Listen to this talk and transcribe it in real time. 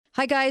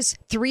Hi, guys.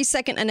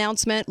 3-second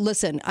announcement.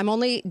 Listen, I'm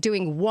only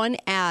doing one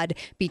ad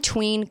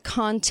between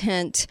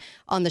content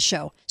on the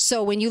show.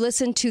 So when you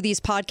listen to these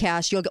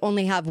podcasts, you'll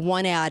only have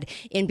one ad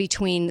in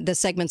between the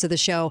segments of the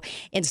show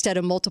instead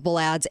of multiple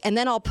ads. And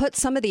then I'll put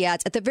some of the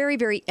ads at the very,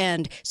 very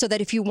end so that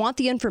if you want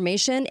the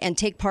information and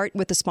take part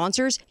with the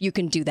sponsors, you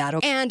can do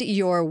that. And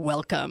you're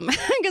welcome,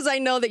 because I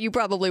know that you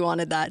probably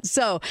wanted that.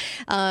 So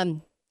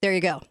there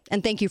you go.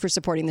 And thank you for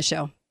supporting the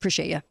show.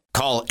 Appreciate you.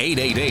 Call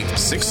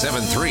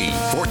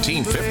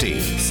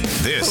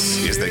 888-673-1450. This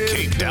is the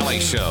Kate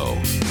Dalley Show.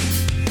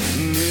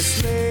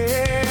 This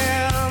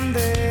land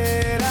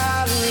that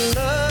I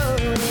love,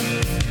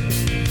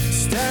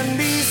 stand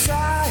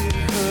beside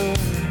her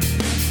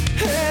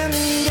and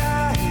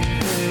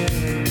guide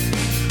her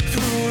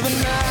through the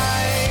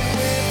night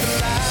with the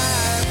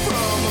light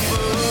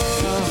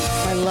from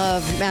above. I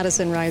love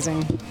Madison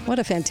Rising. What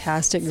a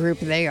fantastic group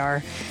they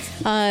are.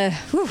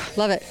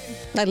 Love it.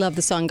 I love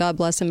the song God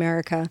Bless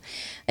America.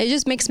 It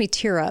just makes me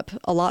tear up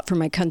a lot for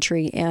my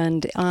country.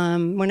 And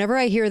whenever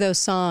I hear those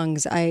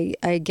songs, I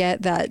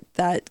get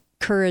that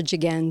courage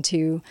again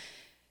to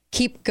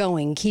keep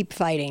going, keep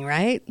fighting,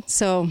 right?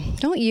 So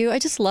don't you? I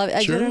just love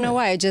it. Sure. I don't know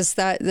why.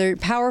 They're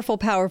powerful,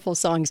 powerful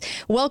songs.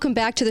 Welcome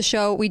back to the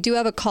show. We do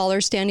have a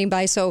caller standing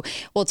by, so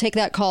we'll take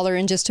that caller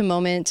in just a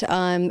moment.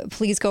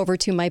 Please go over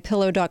to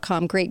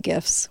mypillow.com. Great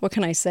gifts. What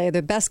can I say?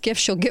 The best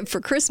gifts you'll get for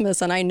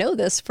Christmas, and I know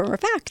this for a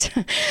fact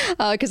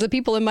because the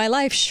people in my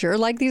life sure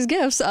like these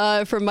gifts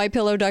from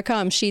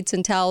mypillow.com. Sheets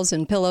and towels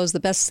and pillows, the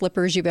best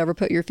slippers you've ever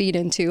put your feet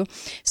into.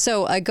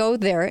 So go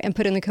there and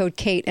put in the code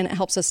Kate, and it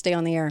helps us stay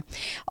on the air.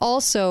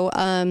 Also,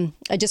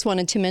 I just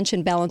wanted to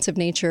mention Balance of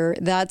Nature.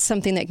 That's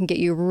something that can get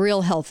you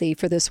real healthy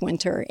for this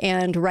winter.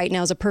 And right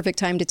now is a perfect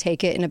time to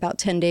take it. In about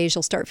 10 days,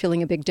 you'll start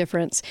feeling a big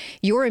difference.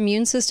 Your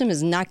immune system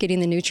is not getting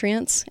the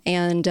nutrients,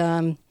 and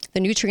the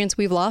nutrients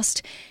we've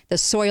lost. The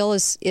soil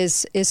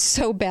is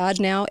so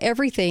bad now.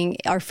 Everything,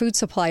 our food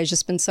supply has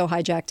just been so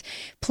hijacked.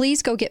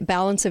 Please go get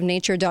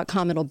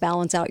balanceofnature.com. It'll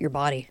balance out your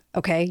body,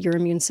 okay, your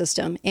immune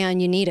system,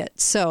 and you need it.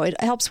 So it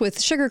helps with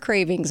sugar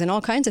cravings and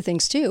all kinds of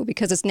things too,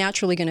 because it's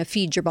naturally going to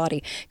feed your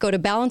body. Go to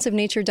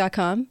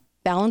balanceofnature.com.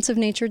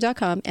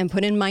 balanceofnature.com and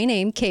put in my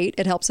name, Kate.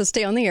 It helps us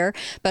stay on the air,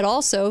 but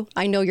also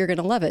I know you're going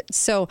to love it.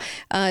 So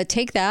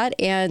take that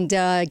and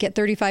get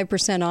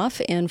 35%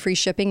 off and free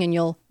shipping, and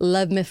you'll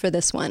love me for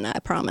this one, I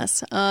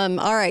promise. All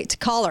right,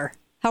 caller,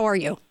 how are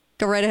you?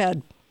 Go right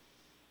ahead.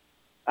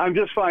 I'm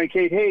just fine,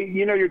 Kate. Hey,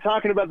 you're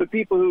talking about the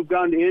people who've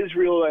gone to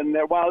Israel, and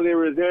while they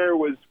were there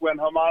was when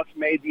Hamas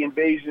made the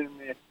invasion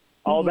and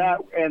all that,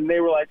 and they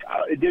were like,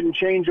 it didn't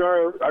change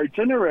our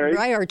itinerary.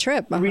 Right, our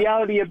trip. The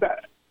reality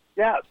about,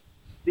 yeah.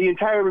 The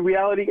entire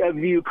reality of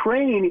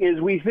Ukraine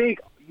is we think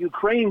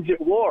Ukraine's at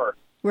war.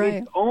 Right.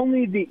 It's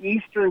only the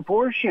eastern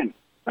portion,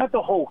 not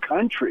the whole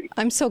country.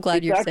 I'm so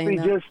glad you're saying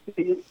that.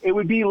 It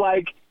would be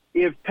like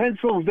if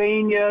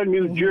Pennsylvania,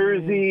 New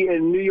Jersey,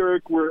 and New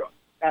York were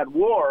at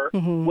war,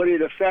 would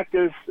it affect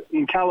us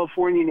in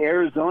California and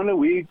Arizona?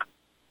 We'd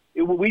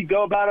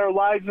go about our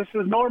lives as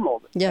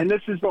normal. Yeah. And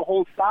this is the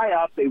whole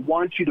psyop they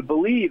want you to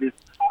believe is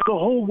the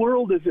whole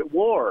world is at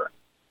war,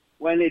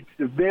 when it's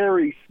the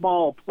very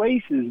small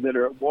places that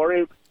are at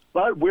war.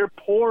 But we're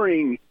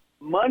pouring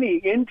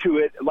money into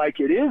it like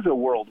it is a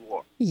world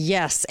war.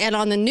 Yes, and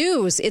on the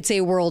news, it's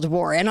a world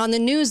war. And on the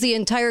news, the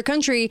entire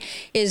country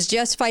is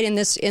just fighting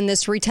in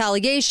this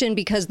retaliation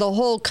because the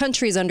whole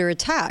country is under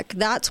attack.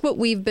 That's what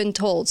we've been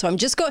told. So I'm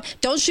just going,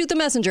 don't shoot the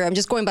messenger. I'm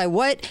just going by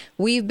what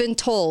we've been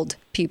told,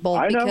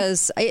 people,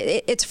 because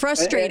it's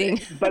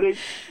frustrating.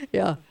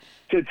 Yeah.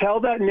 To tell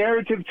that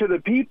narrative to the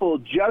people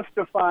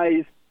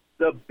justifies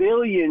the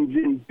billions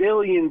and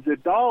billions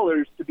of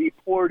dollars to be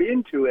poured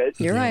into it.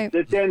 You're right.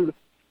 That then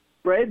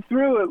spread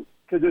through it,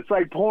 because it's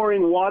like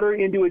pouring water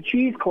into a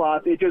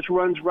cheesecloth. It just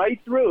runs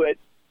right through it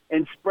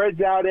and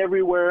spreads out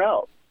everywhere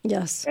else.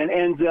 Yes. And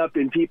ends up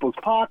in people's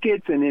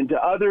pockets and into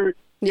other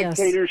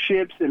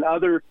dictatorships and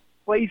other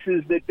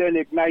places that then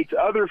ignites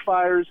other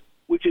fires,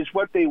 which is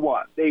what they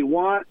want. They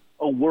want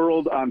a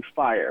world on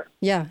fire.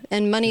 Yeah,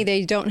 and money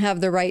they don't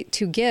have the right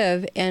to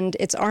give, and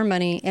it's our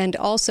money. And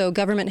also,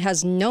 government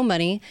has no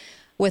money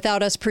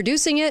without us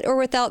producing it or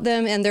without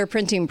them and their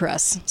printing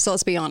press. So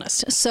let's be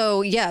honest.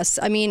 So yes,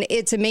 I mean,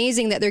 it's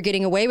amazing that they're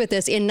getting away with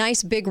this in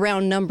nice big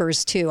round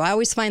numbers too. I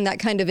always find that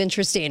kind of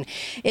interesting.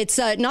 It's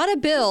not a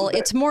bill.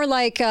 It's more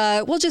like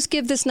we'll just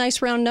give this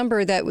nice round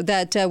number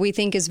that we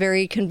think is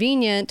very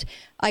convenient,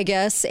 I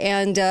guess.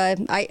 And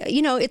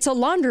it's a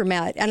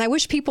laundromat, and I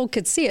wish people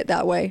could see it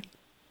that way.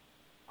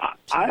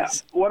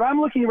 What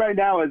I'm looking right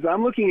now is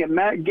I'm looking at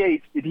Matt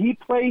Gaetz. Did he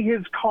play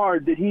his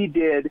card that he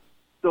did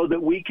so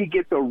that we could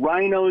get the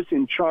rhinos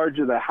in charge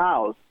of the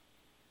House?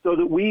 So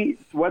that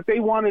what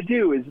they want to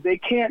do is they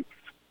can't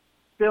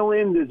fill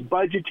in this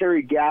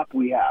budgetary gap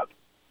we have.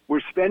 We're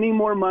spending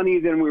more money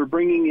than we're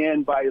bringing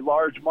in by a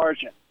large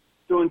margin.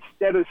 So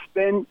instead of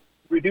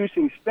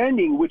reducing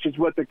spending, which is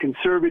what the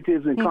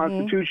conservatives and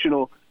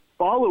constitutional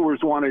followers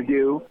want to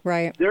do,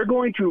 right, they're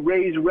going to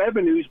raise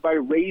revenues by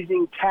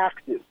raising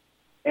taxes.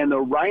 and the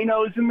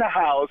rhinos in the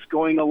House,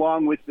 going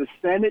along with the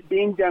Senate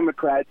being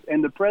Democrats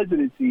and the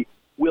presidency,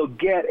 will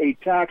get a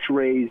tax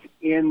raise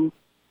in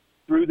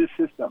through the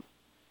system.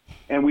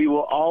 And we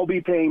will all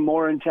be paying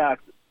more in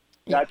taxes.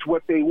 That's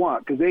what they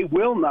want, because they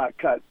will not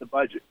cut the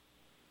budget.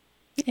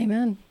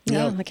 Amen.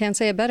 Yeah, I can't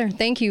say it better.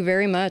 Thank you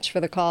very much for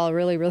the call. I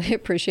really, really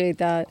appreciate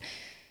that.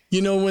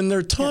 You know, when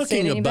they're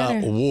talking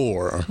about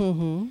war,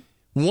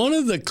 one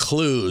of the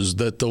clues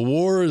that the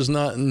war is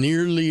not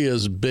nearly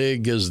as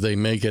big as they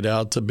make it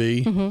out to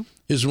be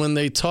is when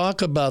they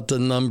talk about the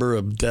number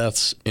of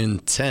deaths in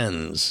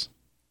tens.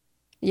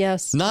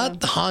 Yes.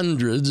 Not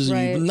hundreds,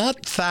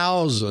 not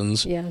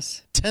thousands.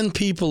 Yes. 10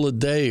 people a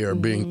day are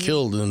being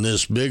killed in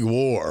this big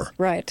war.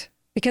 Right.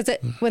 Because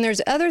when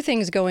there's other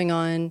things going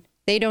on,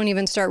 they don't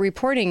even start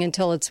reporting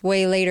until it's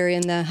way later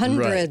in the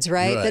hundreds,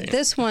 right? But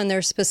this one,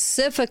 they're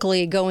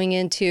specifically going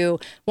into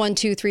 1,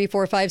 2, 3,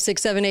 4, 5,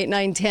 6, 7, 8,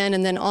 9, 10,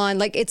 and then on.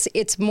 Like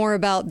it's more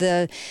about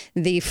the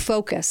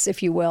focus,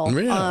 if you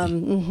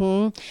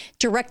will,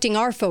 directing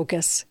our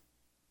focus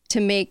to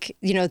make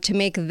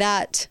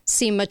that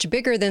seem much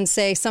bigger than,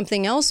 say,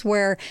 something else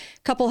where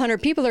a couple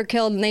hundred people are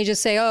killed and they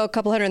just say, oh, a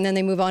couple hundred, and then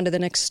they move on to the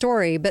next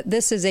story. But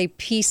this is a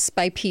piece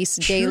by piece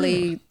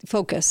daily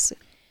focus.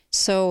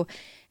 So.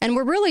 And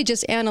we're really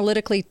just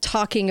analytically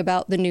talking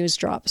about the news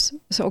drops.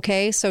 So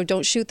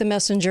don't shoot the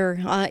messenger.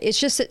 It's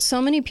just that so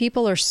many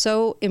people are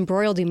so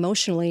embroiled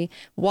emotionally.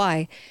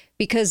 Why?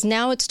 Because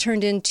now it's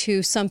turned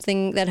into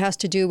something that has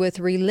to do with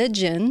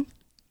religion.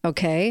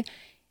 Okay.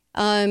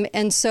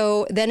 And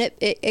so then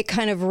it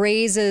kind of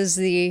raises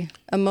the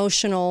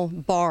emotional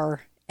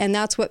bar. And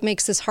that's what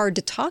makes this hard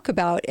to talk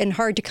about and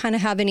hard to kind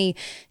of have any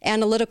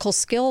analytical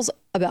skills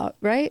about,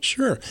 right?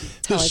 Sure.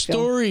 The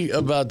story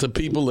about the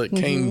people that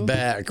came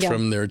back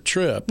from their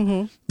trip,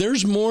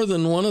 there's more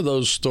than one of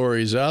those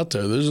stories out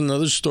there. There's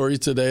another story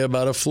today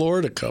about a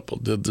Florida couple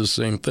did the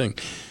same thing.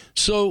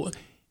 So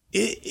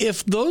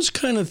if those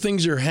kind of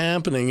things are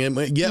happening,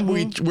 and yet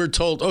we're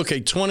told, okay,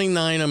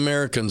 29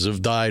 Americans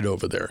have died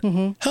over there.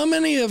 How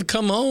many have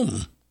come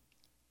home?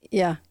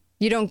 Yeah.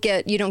 You don't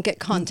get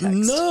context.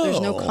 No.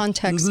 There's no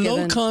context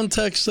given. No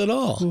context at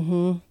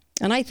all.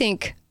 And I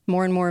think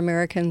more and more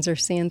Americans are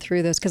seeing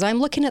through this because I'm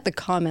looking at the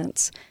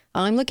comments.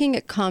 I'm looking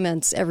at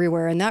comments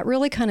everywhere, and that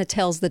really kind of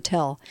tells the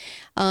tale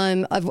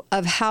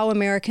of how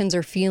Americans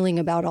are feeling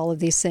about all of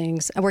these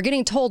things. And we're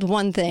getting told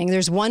one thing.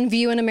 There's one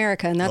view in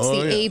America, and that's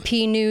AP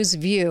News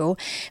view,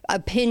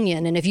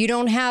 opinion. And if you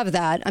don't have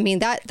that, I mean,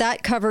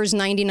 that covers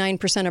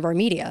 99% of our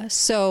media.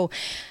 So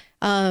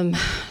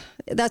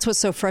that's what's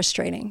so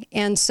frustrating.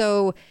 And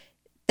so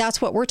that's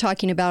what we're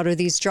talking about are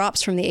these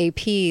drops from the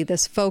AP,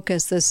 this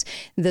focus,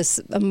 this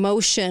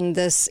emotion,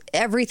 this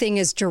everything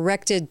is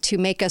directed to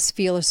make us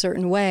feel a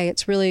certain way.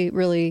 It's really,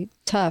 really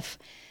tough.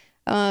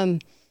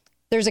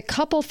 There's a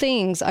couple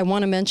things I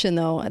want to mention,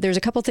 though. There's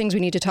a couple things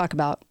we need to talk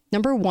about.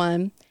 Number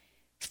one,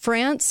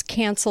 France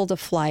canceled a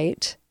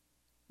flight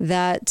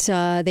that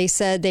they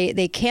said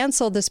they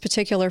canceled this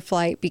particular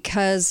flight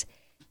because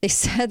they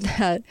said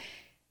that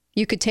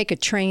you could take a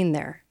train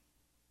there.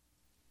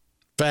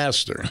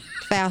 Faster.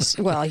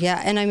 Well, yeah.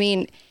 And I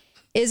mean,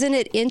 isn't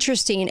it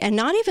interesting? And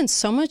not even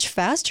so much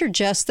faster,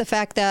 just the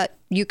fact that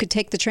you could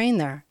take the train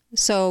there.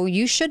 So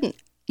you shouldn't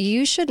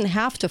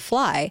have to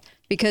fly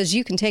because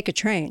you can take a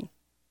train.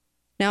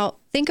 Now,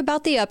 think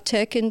about the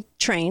uptick in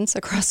trains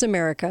across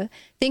America.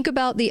 Think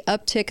about the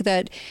uptick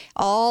that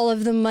all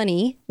of the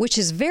money, which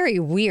is very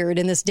weird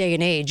in this day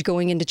and age,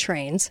 going into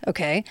trains.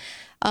 Okay.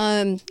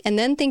 And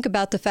then think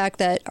about the fact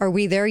that, are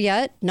we there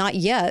yet? Not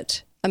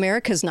yet.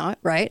 America's not,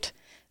 right?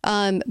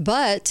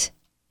 But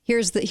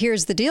here's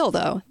the deal,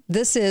 though.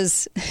 This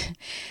is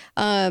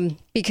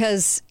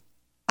because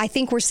I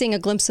think we're seeing a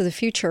glimpse of the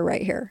future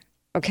right here.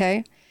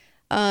 Okay.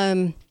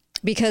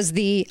 Because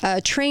the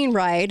train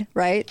ride,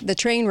 right? The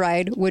train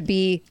ride would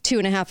be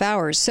 2.5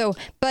 hours. So,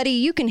 buddy,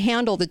 you can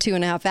handle the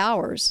 2.5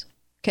 hours.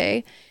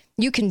 Okay.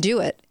 You can do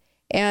it.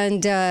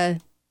 And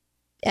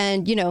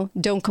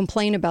don't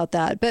complain about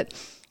that. But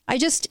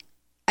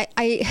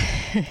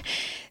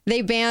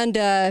they banned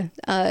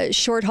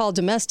short-haul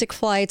domestic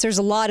flights. There's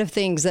a lot of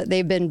things that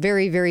they've been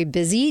very, very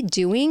busy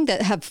doing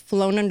that have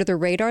flown under the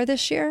radar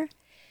this year.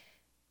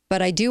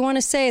 But I do want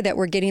to say that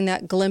we're getting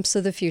that glimpse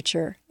of the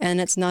future,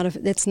 and it's not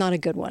a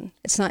good one.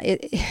 It's not.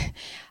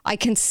 I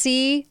can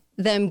see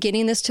them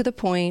getting this to the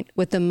point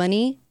with the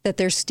money that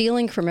they're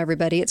stealing from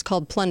everybody. It's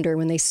called plunder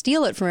when they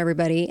steal it from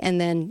everybody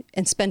and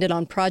spend it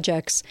on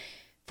projects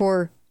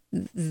for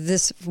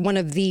this one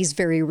of these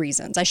very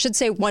reasons. I should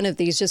say one of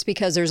these just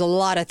because there's a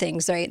lot of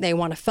things they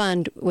want to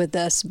fund with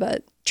this,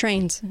 but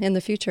trains in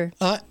the future.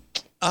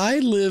 I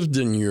lived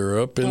in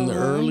Europe in the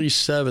early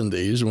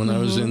 70s when I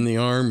was in the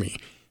Army.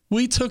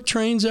 We took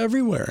trains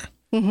everywhere.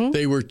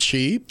 They were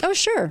cheap. Oh,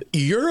 sure.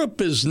 Europe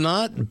is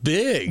not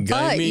big.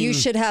 But you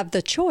should have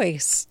the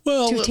choice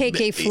to take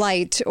a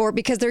flight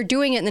because they're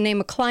doing it in the name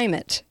of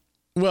climate.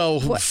 Well,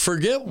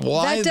 forget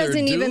why they're doing it. That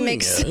doesn't even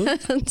make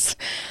sense.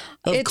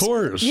 Of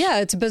course. Yeah,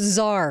 it's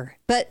bizarre.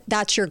 But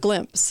that's your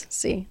glimpse,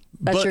 see?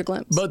 That's your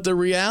glimpse. But the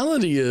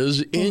reality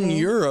is, in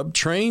Europe,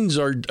 trains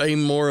are a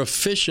more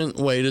efficient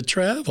way to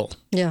travel.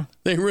 Yeah.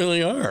 They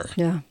really are.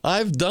 Yeah.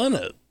 I've done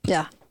it.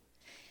 Yeah.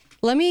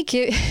 Let me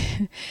get,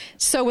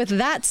 so with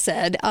that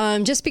said,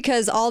 just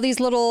because all these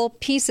little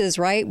pieces,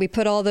 right, we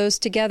put all those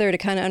together to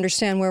kind of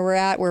understand where we're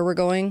at, where we're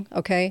going,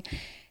 okay?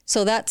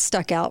 So that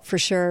stuck out for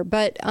sure.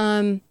 But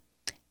I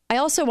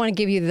also want to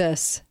give you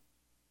this.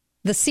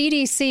 The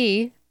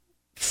CDC,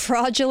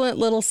 fraudulent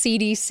little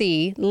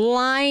CDC,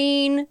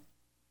 lying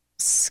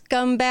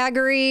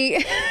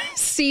scumbaggery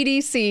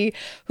CDC,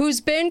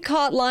 who's been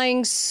caught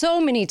lying so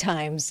many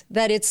times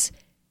that it's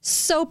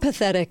so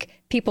pathetic.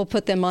 People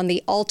put them on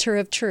the altar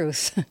of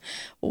truth.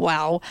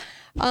 Wow.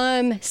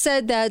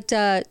 Said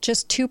that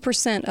just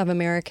 2% of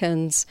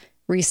Americans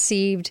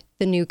received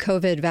the new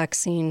COVID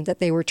vaccine that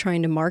they were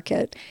trying to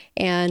market.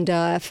 And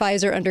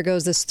Pfizer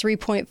undergoes this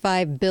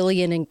 $3.5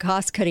 billion in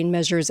cost-cutting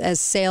measures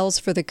as sales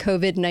for the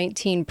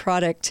COVID-19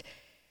 product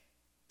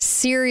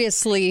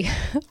seriously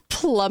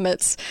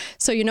plummets.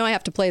 So you know I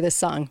have to play this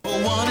song. 1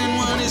 and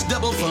 1 is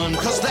double fun,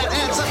 'cause that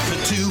adds up to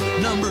 2.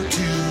 Number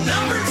 2.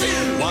 Number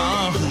 2.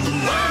 Wahoo.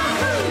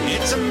 Wahoo.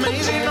 It's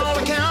amazing all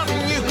the counting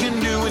you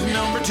can do with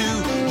number 2.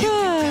 You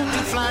can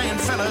be flying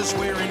fellas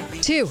wearing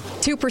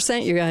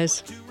 2%, you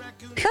guys.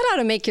 That ought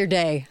to make your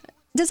day.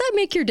 Does that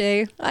make your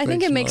day? I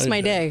think it makes my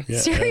day. Yeah,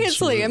 Seriously,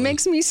 absolutely. It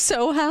makes me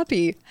so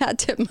happy. Hat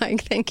tip,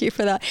 Mike. Thank you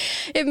for that.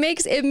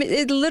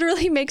 It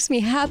literally makes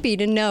me happy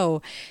to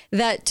know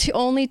that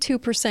only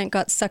 2%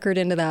 got suckered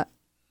into that.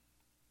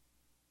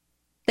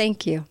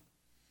 Thank you.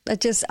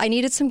 I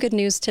needed some good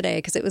news today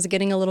because it was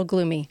getting a little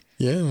gloomy.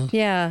 Yeah.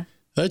 Yeah.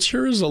 That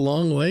sure is a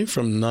long way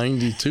from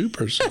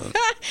 92%.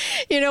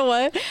 You know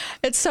what?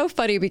 It's so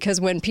funny because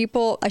when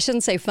people, I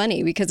shouldn't say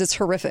funny because it's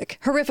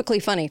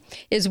horrifically funny,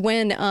 is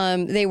when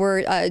they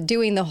were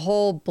doing the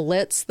whole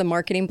blitz, the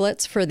marketing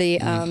blitz for the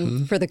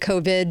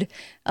COVID,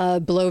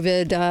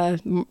 Blovid,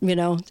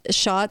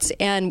 shots.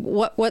 And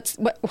what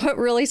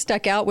really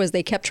stuck out was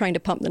they kept trying to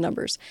pump the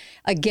numbers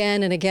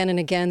again and again and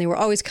again. They were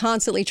always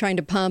constantly trying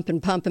to pump.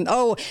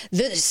 Oh,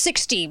 the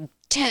 69%,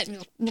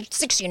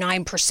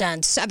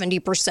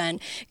 70%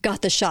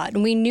 got the shot.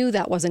 And we knew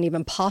that wasn't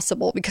even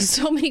possible because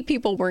so many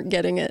people weren't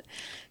getting it.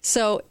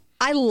 So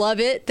I love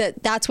it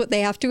that that's what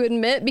they have to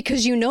admit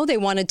because they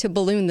wanted to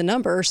balloon the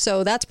number.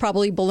 So that's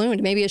probably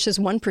ballooned. Maybe it's just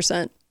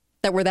 1%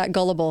 that were that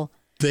gullible.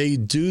 They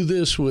do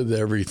this with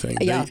everything.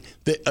 Yeah.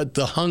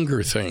 The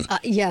hunger thing.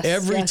 Yes.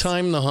 Every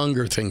time the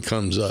hunger thing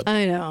comes up,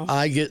 I know.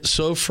 I get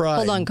so fried.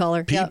 Hold on,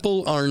 caller.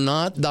 People are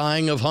not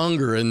dying of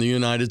hunger in the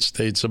United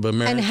States of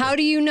America. And how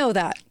do you know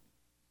that?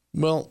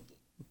 Well,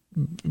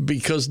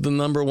 because the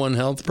number one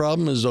health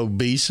problem is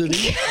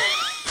obesity.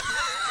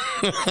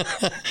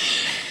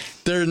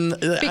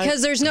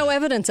 Because there's no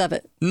evidence of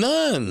it.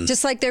 None.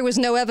 Just like there was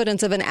no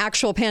evidence of an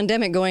actual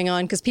pandemic going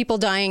on because people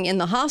dying in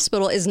the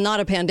hospital is not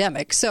a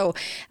pandemic. So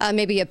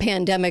maybe a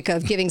pandemic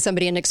of giving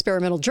somebody an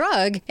experimental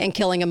drug and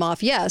killing them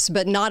off, yes,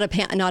 but not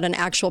an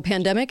actual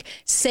pandemic.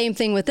 Same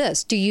thing with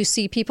this. Do you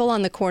see people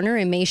on the corner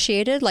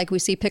emaciated like we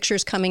see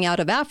pictures coming out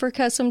of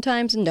Africa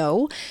sometimes?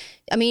 No.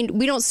 I mean,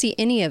 we don't see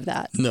any of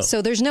that. No.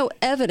 So there's no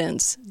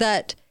evidence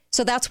that.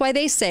 So that's why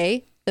they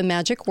say the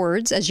magic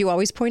words, as you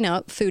always point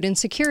out, food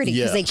insecurity,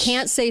 because they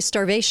can't say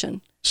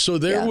starvation. So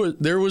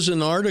there was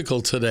an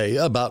article today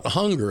about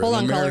hunger in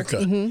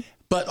America, caller.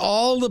 but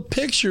all the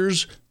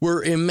pictures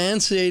were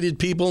emancipated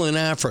people in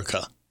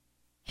Africa.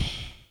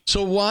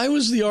 So why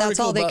was the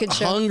article about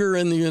hunger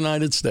in the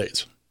United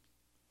States?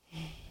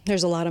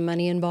 There's a lot of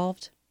money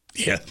involved.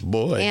 Yeah,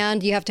 boy.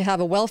 And you have to have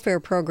a welfare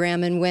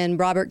program. And when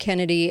Robert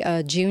Kennedy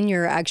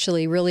Jr.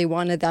 actually really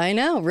wanted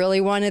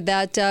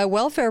that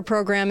welfare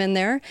program in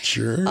there.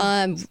 Sure.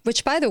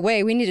 Which, by the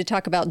way, we need to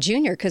talk about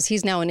Jr. because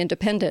he's now an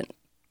independent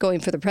going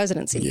for the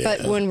presidency. Yeah.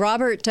 But when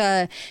Robert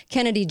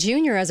Kennedy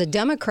Jr. as a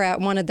Democrat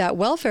wanted that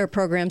welfare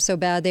program so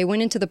bad, they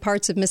went into the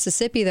parts of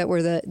Mississippi that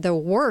were the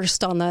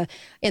worst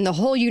in the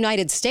whole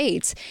United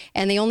States,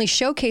 and they only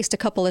showcased a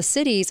couple of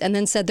cities and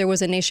then said there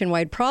was a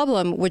nationwide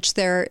problem, which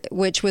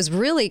was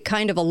really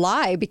kind of a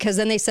lie because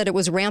then they said it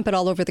was rampant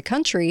all over the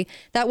country.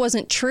 That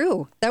wasn't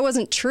true. That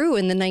wasn't true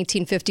in the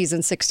 1950s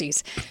and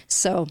 60s.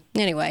 So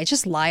anyway,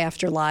 just lie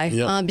after lie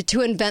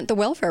to invent the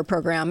welfare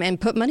program and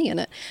put money in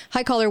it.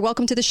 Hi, caller.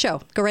 Welcome to the show.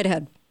 Go right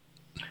ahead.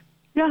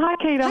 Yeah, hi,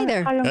 Kate. Hi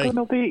there.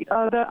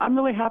 I'm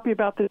really happy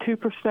about the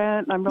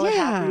 2%. I'm really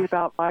happy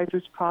about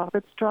Pfizer's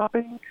profits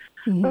dropping.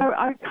 Mm-hmm. But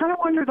I kind of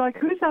wondered,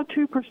 who's that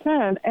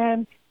 2%?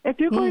 And if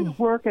you're going to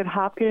work at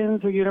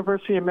Hopkins or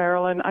University of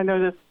Maryland, I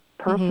know this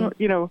person,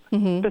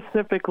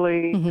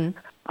 specifically,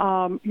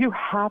 you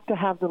have to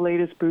have the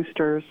latest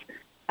boosters.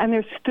 And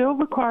they're still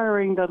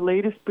requiring the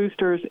latest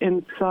boosters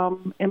in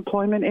some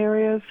employment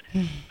areas.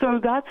 So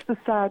that's the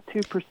sad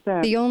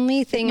 2%. The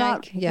only thing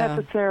not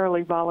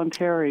necessarily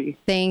voluntary.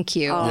 Thank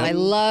you. I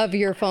love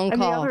your phone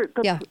call.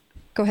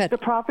 Go ahead. The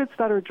profits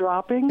that are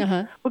dropping,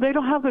 well, they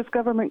don't have those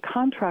government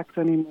contracts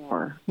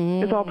anymore.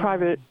 It's all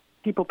private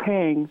people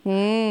paying.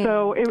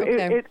 So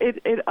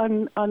it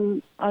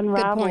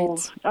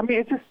unravels. I mean,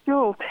 it's just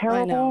still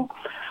terrible.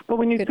 But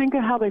when you think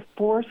of how they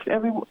forced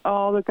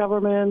all the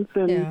governments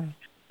and,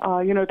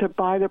 to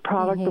buy the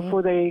product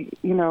before they,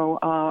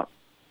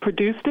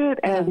 produced it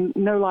and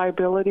no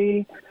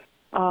liability,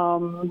 they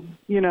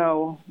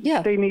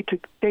need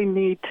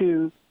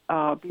to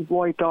be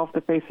wiped off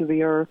the face of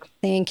the earth.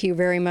 Thank you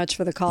very much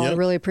for the call. I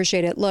really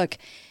appreciate it. Look,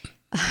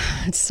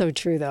 it's so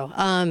true, though.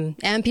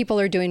 And people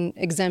are doing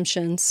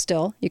exemptions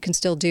still. You can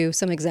still do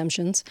some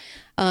exemptions.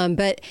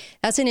 But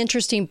that's an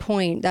interesting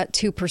point, that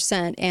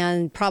 2%,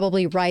 and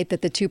probably right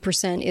that the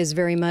 2% is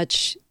very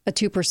much a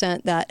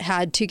 2% that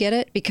had to get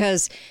it,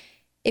 because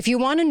if you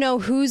want to know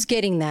who's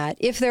getting that,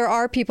 if there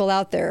are people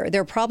out there,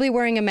 they're probably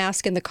wearing a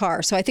mask in the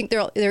car. So I think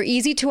they're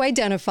easy to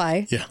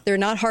identify. Yeah. They're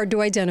not hard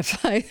to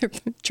identify. They're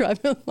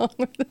driving along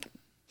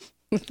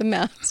with the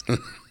mask.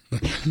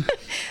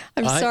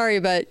 I'm sorry,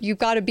 but you've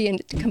got to be a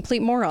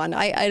complete moron.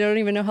 I don't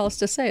even know how else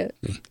to say it.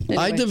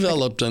 Anyway. I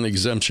developed an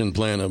exemption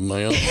plan of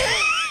my own.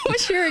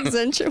 What's your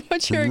exemption?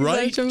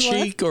 Right exemption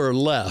cheek plan? Or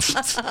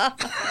left?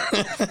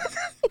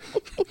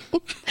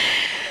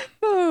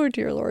 Oh,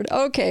 dear Lord.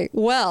 Okay.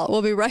 Well,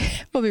 we'll be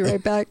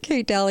right back.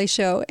 Kate Dalley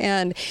Show.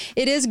 And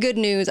it is good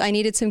news. I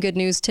needed some good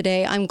news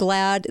today. I'm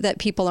glad that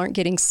people aren't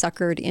getting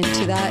suckered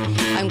into that.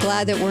 I'm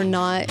glad that we're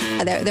not,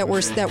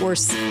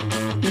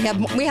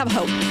 we have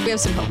hope. We have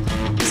some hope.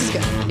 This is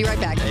good. Be right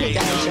back. Kate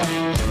Dalley Show.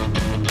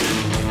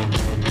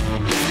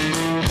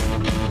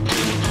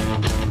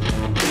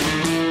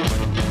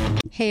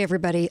 Hey,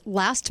 everybody.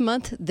 Last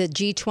month, the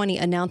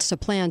G20 announced a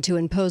plan to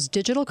impose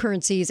digital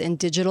currencies and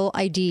digital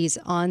IDs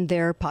on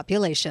their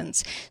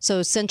populations.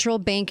 So central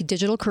bank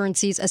digital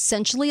currencies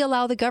essentially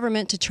allow the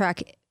government to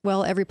track,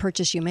 every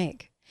purchase you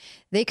make.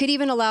 They could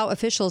even allow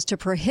officials to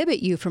prohibit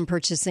you from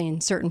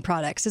purchasing certain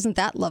products. Isn't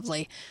that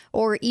lovely?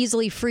 Or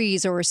easily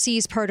freeze or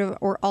seize part of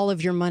or all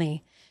of your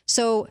money.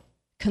 So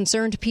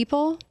concerned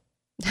people,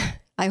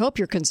 I hope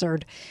you're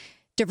concerned.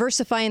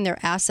 Diversifying their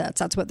assets.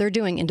 That's what they're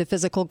doing into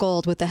physical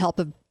gold with the help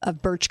of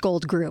Birch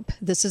Gold Group.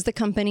 This is the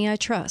company I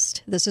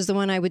trust. This is the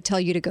one I would tell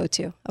you to go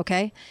to.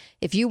 Okay.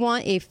 If you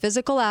want a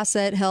physical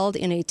asset held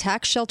in a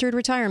tax sheltered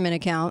retirement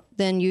account,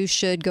 then you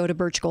should go to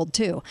Birch Gold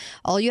too.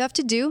 All you have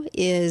to do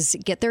is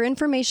get their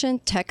information,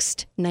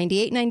 text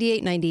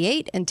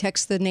 989898 and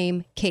text the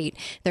name Kate.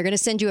 They're going to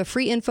send you a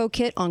free info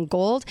kit on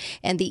gold,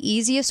 and the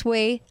easiest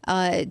way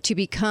to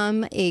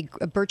become a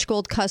Birch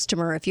Gold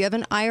customer, if you have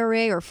an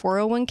IRA or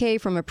 401k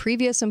from a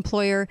previous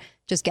employer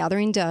just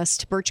gathering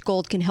dust, Birch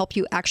Gold can help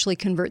you actually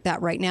convert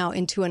that right now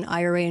into an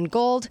IRA in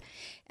gold,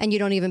 and you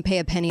don't even pay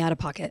a penny out of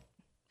pocket.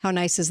 How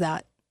nice is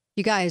that?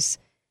 You guys,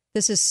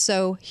 this is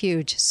so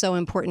huge, so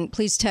important.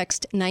 Please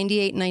text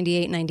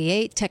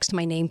 989898. Text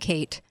my name,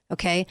 Kate.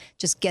 Okay?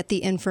 Just get the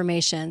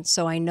information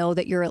so I know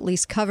that you're at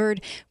least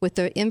covered with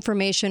the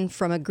information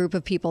from a group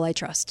of people I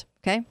trust.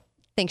 Okay?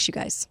 Thanks, you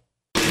guys.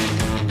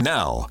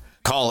 Now,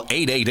 call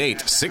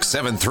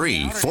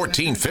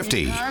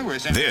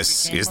 888-673-1450.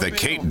 This is the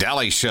Kate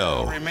Dalley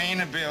Show.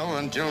 Remain a bill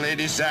until they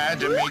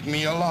decide to make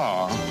me a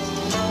law.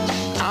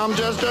 I'm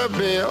just a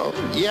bill.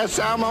 Yes,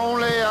 I'm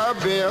only a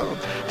bill.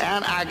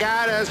 And I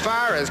got as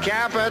far as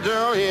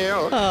Capitol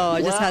Hill. Oh,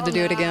 I just had to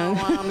do it again.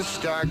 I'm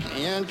stuck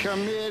in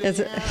committee. I'll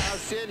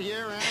sit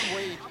here and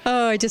wait.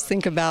 Oh, I just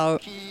think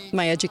about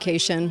my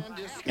education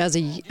as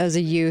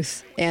a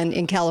youth and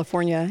in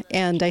California.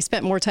 And I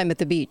spent more time at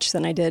the beach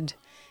than I did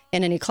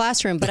in any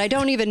classroom. But I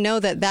don't even know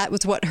that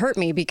was what hurt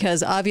me,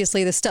 because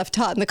obviously the stuff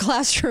taught in the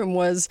classroom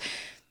was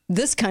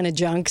this kind of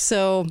junk.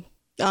 So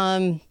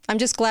I'm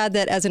just glad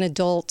that as an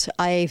adult,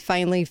 I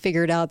finally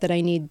figured out that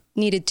I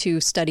needed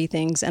to study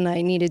things, and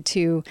I needed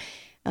to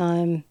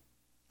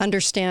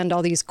understand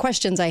all these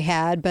questions I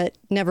had, but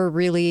never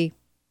really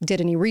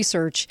did any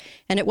research.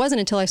 And it wasn't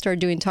until I started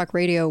doing talk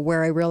radio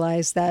where I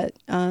realized that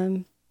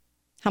how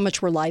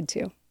much we're lied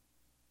to.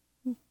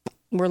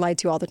 We're lied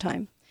to all the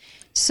time.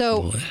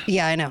 So,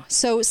 yeah, I know.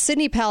 So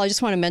Sidney Powell, I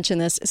just want to mention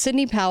this.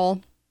 Sidney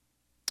Powell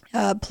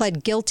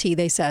pled guilty,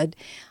 they said,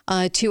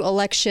 to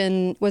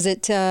election, was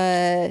it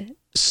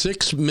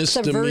 6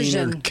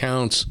 misdemeanor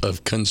counts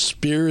of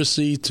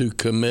conspiracy to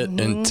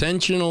commit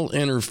intentional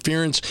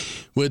interference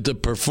with the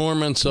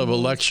performance of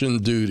election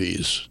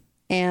duties.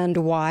 And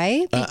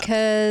why?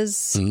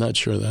 Because I'm not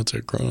sure that's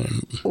a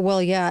crime.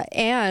 Well, yeah.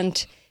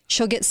 And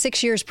she'll get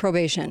 6 years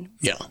probation.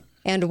 Yeah.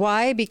 And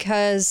why?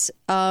 Because,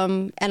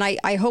 and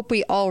I hope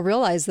we all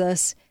realize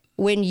this,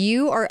 when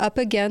you are up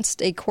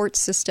against a court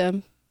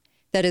system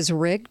that is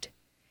rigged,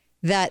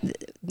 that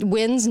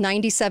wins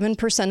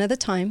 97% of the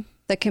time,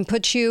 that can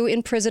put you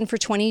in prison for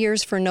 20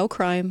 years for no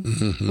crime.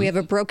 Mm-hmm. We have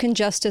a broken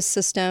justice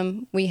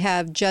system. We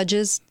have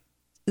judges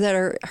that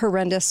are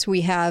horrendous.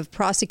 We have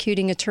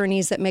prosecuting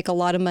attorneys that make a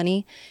lot of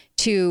money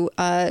to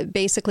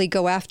basically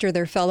go after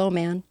their fellow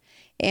man.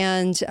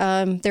 And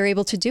they're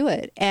able to do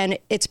it. And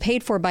it's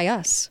paid for by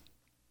us,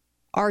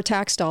 our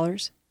tax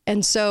dollars.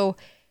 And so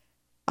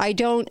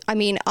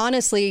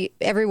honestly,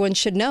 everyone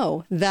should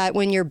know that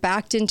when you're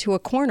backed into a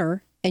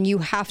corner and you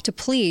have to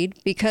plead,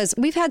 because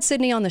we've had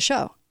Sidney on the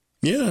show.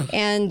 Yeah.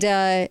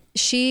 And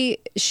she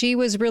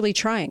was really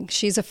trying.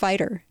 She's a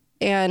fighter.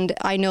 And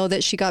I know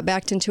that she got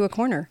backed into a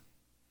corner.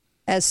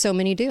 as so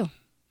many do.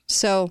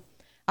 So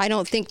I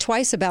don't think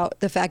twice about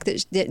the fact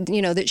that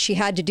that she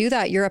had to do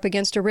that. You're up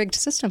against a rigged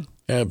system.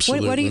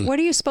 Absolutely. What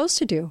are you supposed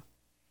to do?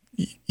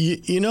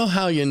 You know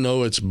how you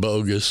know it's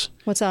bogus?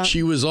 What's that?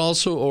 She was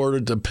also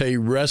ordered to pay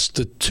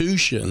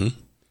restitution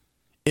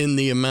in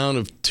the amount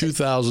of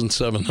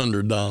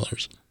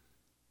 $2,700.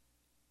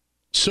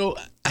 So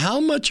how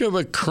much of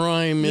a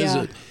crime is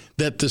it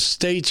that the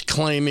state's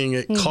claiming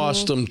it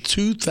cost them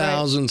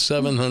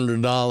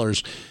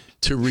 $2,700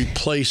 to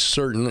replace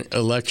certain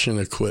election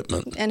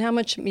equipment? And how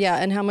much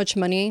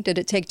money did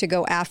it take to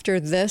go after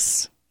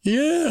this?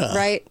 Yeah.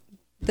 Right?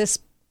 This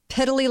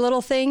piddly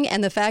little thing.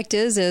 And the fact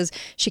is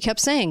she kept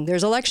saying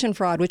there's election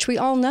fraud, which we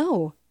all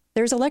know.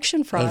 There's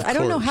election fraud. I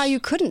don't know how you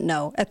couldn't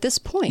know at this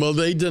point. Well,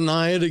 they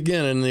deny it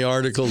again in the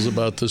articles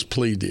about this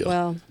plea deal.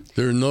 Well,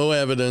 there's no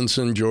evidence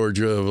in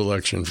Georgia of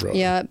election fraud.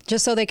 Yeah,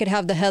 just so they could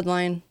have the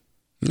headline.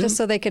 Just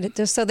so they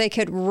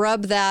could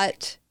rub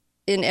that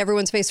in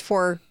everyone's face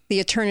for the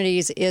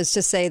eternities, is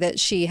to say that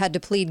she had to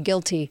plead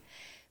guilty.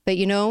 But,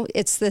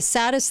 it's the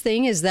saddest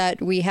thing is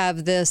that we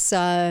have this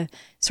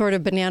sort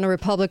of banana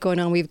republic going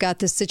on. We've got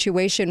this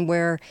situation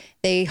where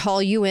they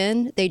haul you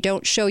in. They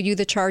don't show you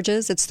the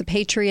charges. It's the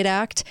Patriot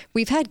Act.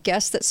 We've had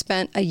guests that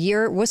spent a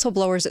year,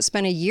 whistleblowers that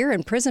spent a year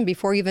in prison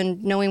before even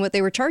knowing what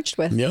they were charged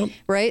with. Yep.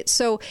 Right.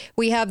 So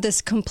we have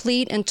this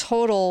complete and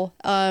total.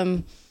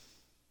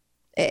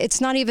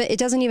 It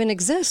doesn't even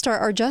exist.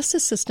 Our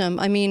justice system.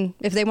 I mean,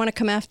 if they want to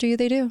come after you,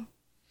 they do.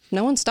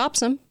 No one stops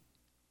them.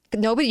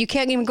 Nobody. You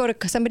can't even go to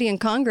somebody in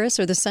Congress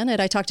or the Senate.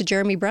 I talked to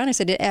Jeremy Brown. I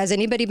said, has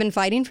anybody been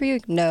fighting for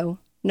you? No,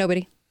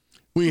 nobody.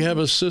 We have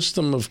a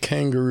system of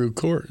kangaroo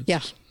courts.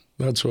 Yeah.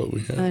 That's what we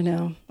have. I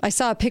know. I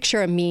saw a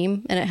picture, a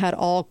meme, and it had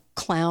all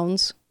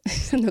clowns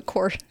in the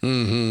court.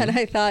 Mm-hmm. And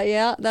I thought,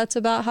 yeah, that's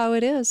about how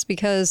it is,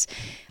 because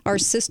our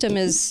system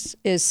is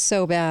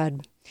so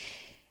bad.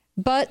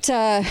 But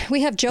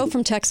we have Joe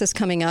from Texas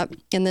coming up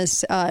in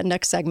this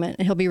next segment,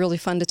 and he'll be really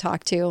fun to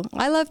talk to.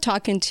 I love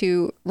talking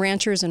to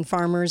ranchers and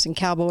farmers and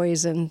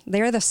cowboys, and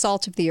they are the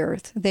salt of the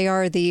earth. They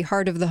are the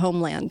heart of the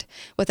homeland,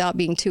 without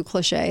being too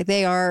cliche.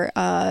 They are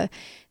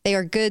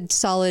good,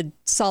 solid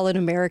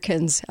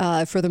Americans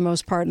for the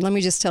most part. And let me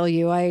just tell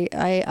you, I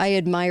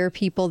admire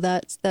people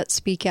that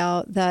speak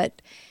out,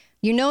 that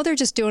they're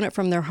just doing it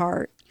from their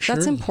heart. Sure.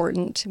 That's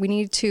important. We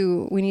need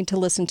to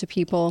listen to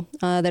people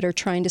that are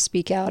trying to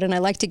speak out, and I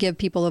like to give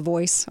people a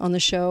voice on the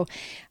show.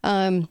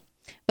 But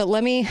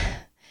the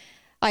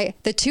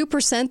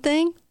 2%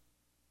 thing, I'm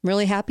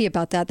really happy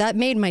about that. That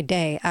made my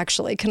day,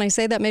 actually. Can I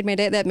say that made my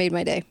day? That made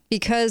my day,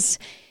 because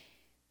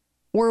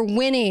we're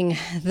winning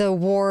the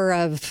war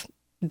of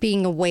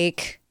being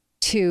awake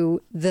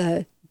to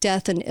the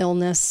death and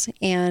illness,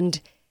 and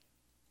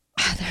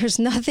there's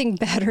nothing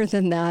better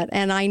than that.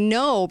 And I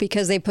know,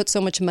 because they put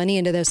so much money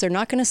into this, they're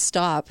not going to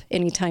stop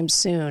anytime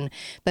soon.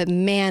 But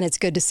man, it's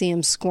good to see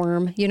them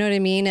squirm. You know what I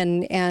mean?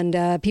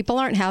 And people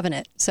aren't having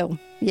it. So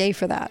yay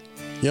for that.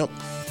 Yep.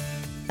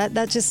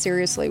 That just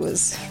seriously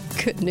was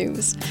good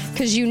news.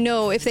 Because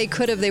if they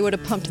could have, they would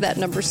have pumped that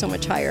number so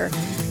much higher.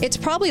 It's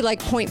probably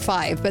like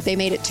 0.5, but they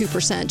made it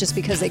 2% just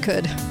because they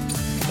could.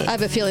 I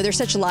have a feeling they're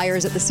such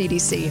liars at the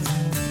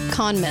CDC.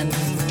 Con men.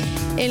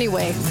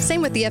 Anyway,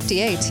 same with the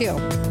FDA, too.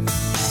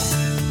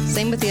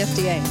 Same with the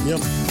FDA.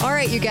 Yep. All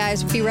right, you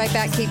guys. Be right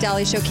back. Kate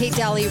Dalley Show,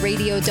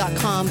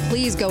 KateDalleyRadio.com.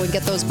 Please go and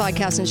get those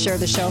podcasts and share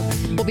the show.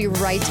 We'll be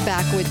right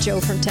back with Joe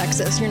from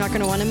Texas. You're not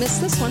going to want to miss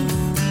this one.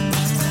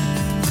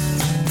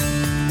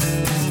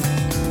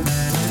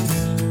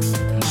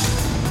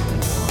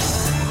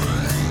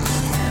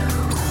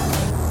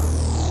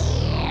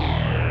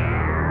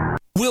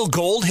 Will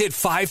gold hit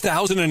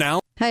 $5,000 an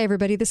ounce? Hi,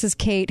 everybody. This is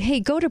Kate. Hey,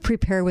 go to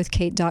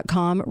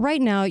preparewithkate.com.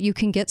 Right now, you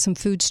can get some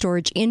food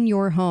storage in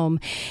your home,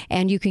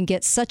 and you can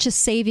get such a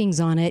savings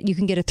on it. You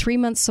can get a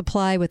 3-month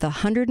supply with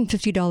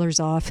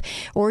 $150 off,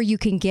 or you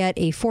can get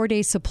a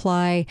 4-day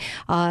supply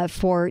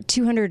for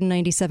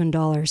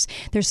 $297.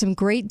 There's some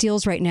great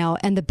deals right now,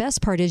 and the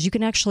best part is you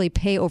can actually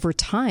pay over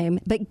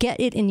time, but get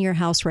it in your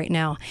house right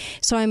now.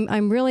 So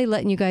I'm really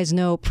letting you guys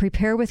know,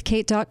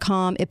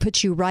 preparewithkate.com. It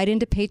puts you right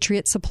into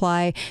Patriot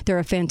Supply. They're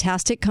a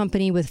fantastic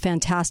company with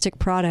fantastic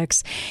products,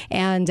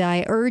 and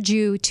I urge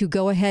you to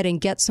go ahead and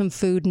get some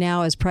food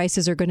now, as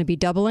prices are going to be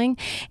doubling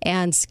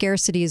and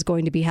scarcity is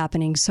going to be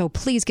happening. So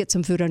please get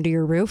some food under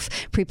your roof.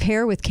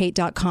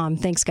 Preparewithkate.com.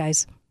 Thanks,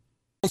 guys.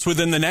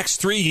 Within the next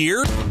 3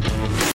 years?